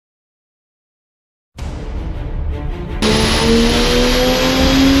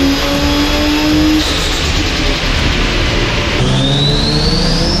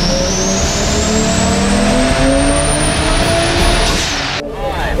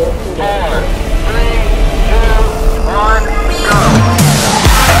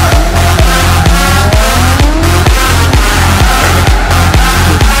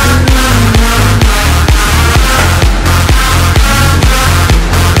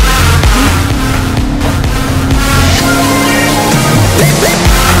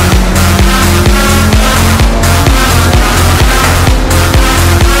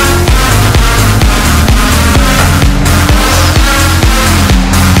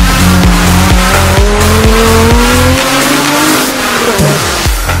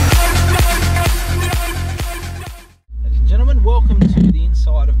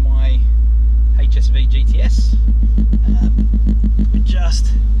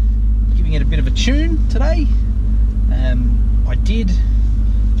giving it a bit of a tune today. I did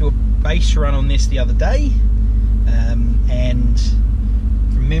do a base run on this the other day, and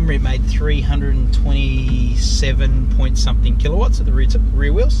from memory it made 327 point something kilowatts at the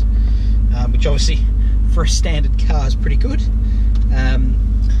rear wheels, which obviously for a standard car is pretty good. Now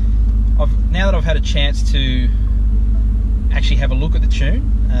that I've had a chance to actually have a look at the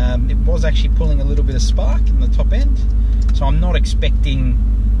tune, it was actually pulling a little bit of spark in the top end, so I'm not expecting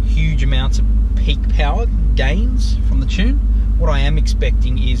huge amounts of peak power gains from the tune. What I am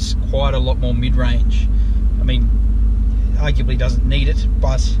expecting is quite a lot more mid-range. I mean, arguably doesn't need it,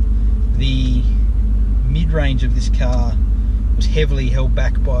 but the mid-range of this car was heavily held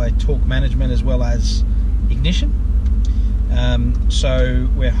back by torque management as well as ignition. So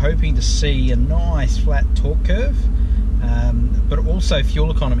we're hoping to see a nice flat torque curve, but also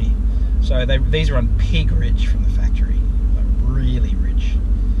fuel economy. So these are on pig rich from the factory, like really rich,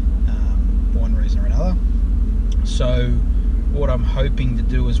 for one reason or another. So what I'm hoping to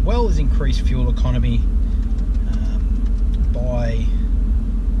do as well is increase fuel economy by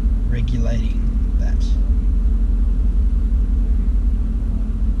regulating that.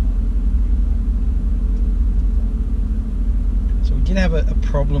 So we did have a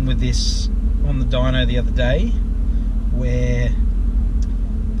problem with this on the dyno the other day, where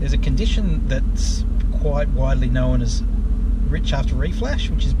there's a condition that's quite widely known as rich after reflash,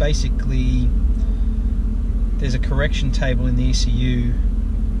 which is basically there's a correction table in the ECU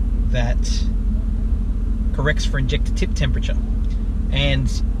that corrects for injector tip temperature. And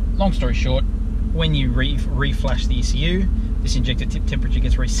long story short, when you reflash the ECU, this injector tip temperature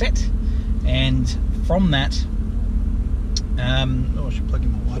gets reset, and from that, I should plug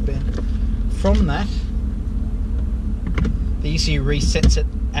in my wideband. From that, the ECU resets it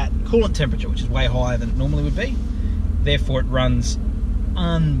at coolant temperature, which is way higher than it normally would be. Therefore, it runs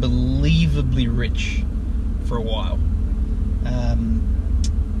unbelievably rich for a while.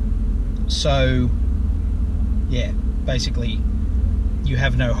 So yeah, basically you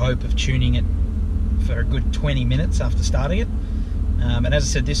have no hope of tuning it for a good 20 minutes after starting it. And as I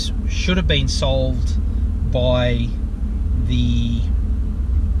said, this should have been solved by the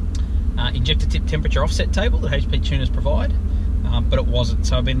injector tip temperature offset table that HP tuners provide, but it wasn't.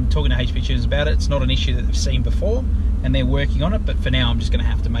 So I've been talking to HP tuners about it. It's not an issue that they've seen before, and they're working on it, but for now I'm just going to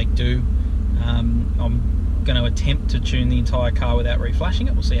have to make do. I'm going to attempt to tune the entire car without reflashing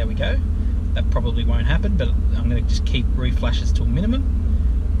it. We'll see how we go. That probably won't happen, but I'm going to just keep reflashes to a minimum,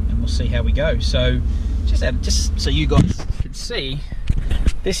 and we'll see how we go. So just so you guys can see,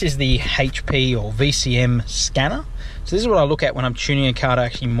 this is the HP or VCM scanner. So this is what I look at when I'm tuning a car to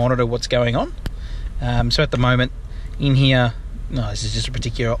actually monitor what's going on. So at the moment in here, this is just a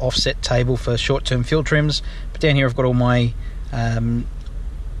particular offset table for short-term fuel trims, but down here I've got all my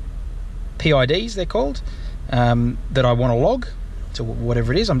PIDs, they're called, that I want to log. So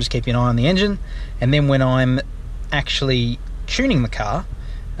whatever it is, I'm just keeping an eye on the engine, and then when I'm actually tuning the car,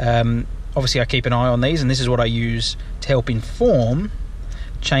 obviously I keep an eye on these, and this is what I use to help inform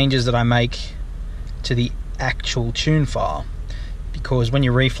changes that I make to the actual tune file, because when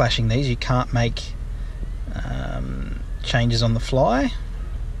you're reflashing these you can't make changes on the fly.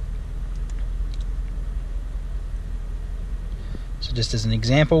 So just as an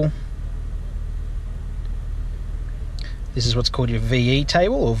example, this is what's called your VE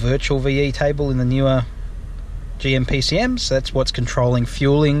table, or virtual VE table in the newer GM PCMs. So that's what's controlling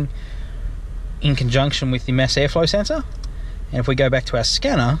fueling in conjunction with the mass airflow sensor. And if we go back to our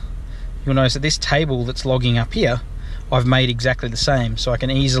scanner, you'll notice that this table that's logging up here, I've made exactly the same, so I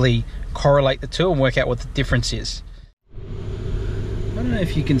can easily correlate the two and work out what the difference is. I don't know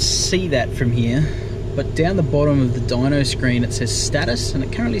if you can see that from here, but down the bottom of the dyno screen it says status, and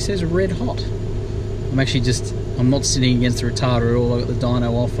it currently says red hot. I'm not sitting against the retarder at all. I've got the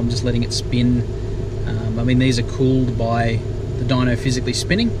dyno off, I'm just letting it spin. I mean, these are cooled by the dyno physically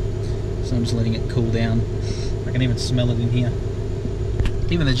spinning, so I'm just letting it cool down. I can even smell it in here.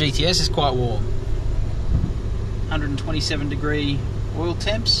 Even the GTS is quite warm. 127 degree oil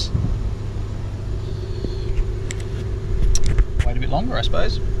temps. Wait a bit longer, I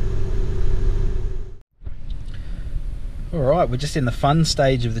suppose. Alright, we're just in the fun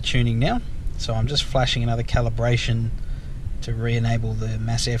stage of the tuning now. So I'm just flashing another calibration to re-enable the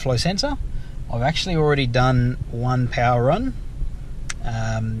mass airflow sensor. I've actually already done one power run.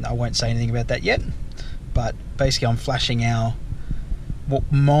 I won't say anything about that yet, but basically I'm flashing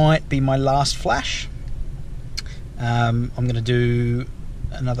what might be my last flash. I'm going to do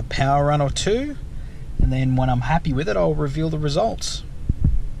another power run or two, and then when I'm happy with it I'll reveal the results.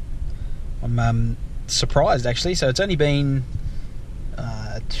 I'm surprised actually, so it's only been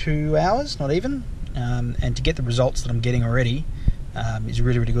 2 hours, not even, and to get the results that I'm getting already is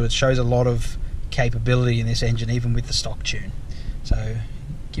really, really good. It shows a lot of capability in this engine, even with the stock tune. So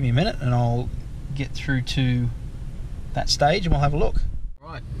give me a minute and I'll get through to that stage and we'll have a look.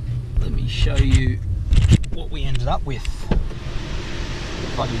 Right, let me show you what we ended up with.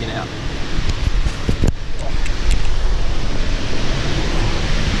 If I can get out.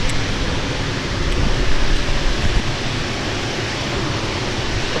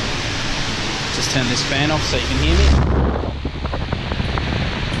 Just turn this fan off so you can hear me.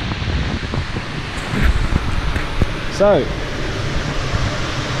 So,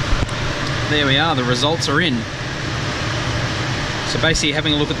 there we are, the results are in. So basically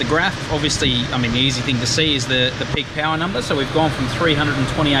having a look at the graph, obviously, I mean, the easy thing to see is the peak power number. So we've gone from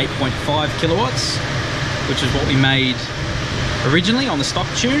 328.5 kilowatts, which is what we made originally on the stock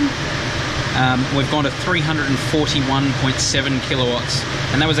tune. We've gone to 341.7 kilowatts,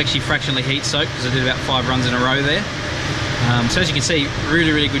 and that was actually fractionally heat soaked because I did about 5 runs in a row there. So as you can see,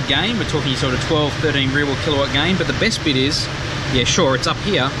 really, really good gain. We're talking sort of 12, 13 real kilowatt gain, but the best bit is, yeah, sure, it's up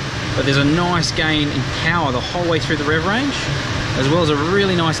here, but there's a nice gain in power the whole way through the rev range, as well as a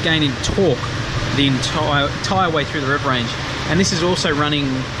really nice gain in torque the entire way through the rev range. And this is also running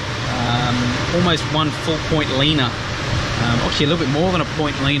almost 1 full point leaner, actually a little bit more than a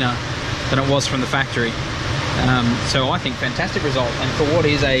point leaner than it was from the factory. So I think fantastic result, and for what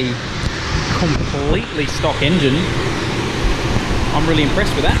is a completely stock engine, I'm really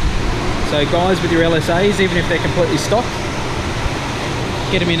impressed with that. So guys, with your LSAs, even if they're completely stock,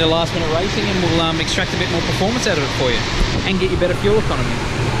 get them into last minute racing and we'll extract a bit more performance out of it for you and get you better fuel economy.